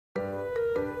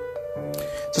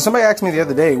So somebody asked me the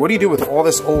other day, what do you do with all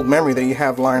this old memory that you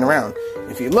have lying around?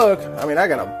 If you look, I mean, I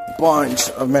got a bunch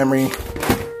of memory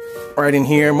right in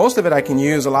here. Most of it I can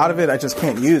use. A lot of it I just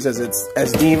can't use as it's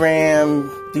as DRAM,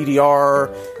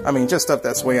 DDR. I mean, just stuff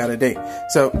that's way out of date.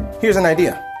 So here's an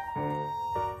idea.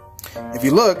 If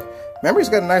you look, memory's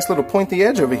got a nice little pointy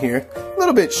edge over here. A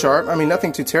little bit sharp. I mean,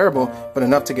 nothing too terrible, but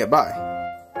enough to get by.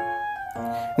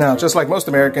 Now, just like most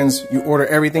Americans, you order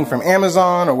everything from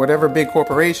Amazon or whatever big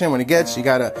corporation. When it gets, you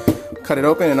gotta cut it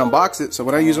open and unbox it. So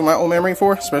what I use my old memory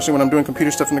for, especially when I'm doing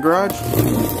computer stuff in the garage,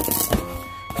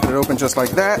 cut it open just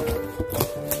like that.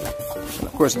 And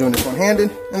of course, doing this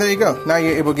one-handed, and there you go. Now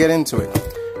you're able to get into it.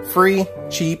 Free,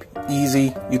 cheap,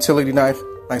 easy, utility knife,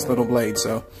 nice little blade.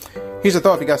 So here's a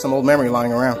thought if you got some old memory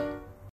lying around.